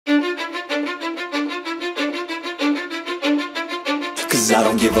Cause I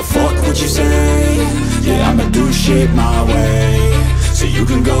don't give a fuck what you say. Yeah, I'ma do shit my way. So you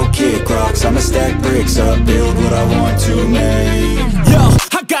can go kick rocks, I'ma stack bricks up, build what I want to make. Yo,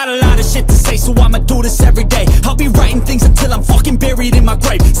 I got a lot of shit to say, so I'ma do this every day. I'll be writing things until I'm fucking buried in my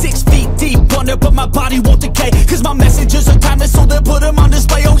grave. 6 feet deep under, but my body won't decay. Cause my messages are timeless, so they'll put them on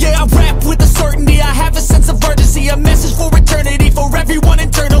display. Oh yeah, I rap with a certainty, I have a sense of urgency. A message for eternity, for everyone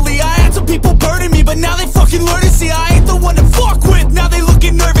internally. I had some people burning me, but now they fucking learn to see I ain't the one to fuck with, now they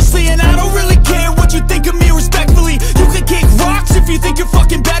looking nervously. And I don't really care what you think of me respectfully. You can kick rocks if you think you're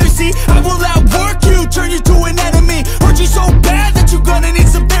fucking better, see. I will outwork you, turn you to an enemy. Hurt you so bad that you're gonna need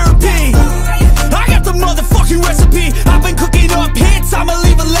some therapy. I got the motherfucking recipe. I've been cooking up hits, I'ma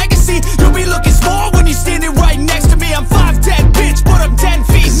leave a legacy. You'll be looking small when you're standing right next to me. I'm 5'10", bitch, but I'm 10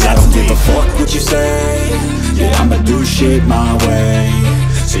 feet. Cause I don't give a fuck what you say. Yeah, I'ma do shit my way.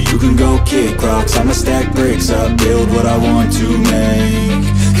 So you can go kick rocks, I'ma stack bricks up, build what I want to make.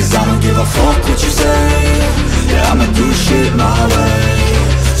 Cause I don't give a fuck what you say. Yeah, I'ma do shit my way.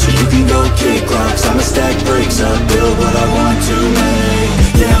 So you can go kick rocks, I'ma stack bricks up, build what I want to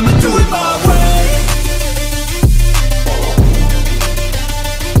make. Yeah, I'ma do it my way.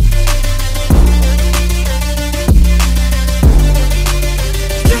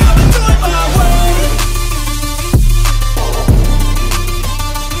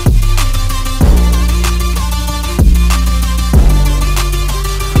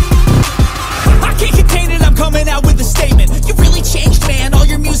 Coming out with a statement. You really changed, man, all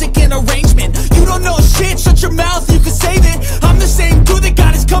your music and arrangement. You don't know shit, shut your mouth, you can save it. I'm the same dude that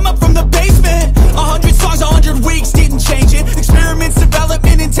got his come up from the basement. 100 songs, 100 weeks, didn't change it. Experiments,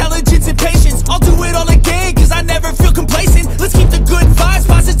 development, intelligence, and patience. I'll do it all again, cause I never feel complacent. Let's keep the good vibes,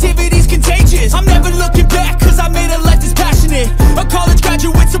 positivity's contagious. I'm never looking back, cause I made a life that's passionate. A college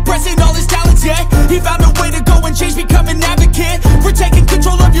graduate suppressing all his talents, yeah. He found a way to go and change, become an advocate. For taking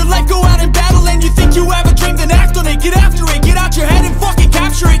control of your life, go out and battle. And you think you have a dream, then act on it. Get after it, get out your head and fucking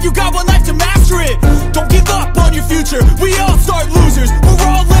capture it. You got one life to master it. Don't give up on your future, we all start losers. We're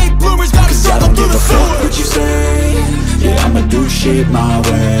all late bloomers, gotta struggle through the sewer. I don't give a fuck what you say. Yeah, I'ma do shit my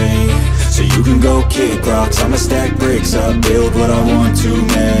way. So you can go kick rocks, I'ma stack bricks up, build what I want to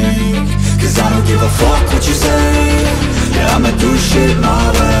make. Cause I don't give a fuck what you say. Yeah, I'ma do shit my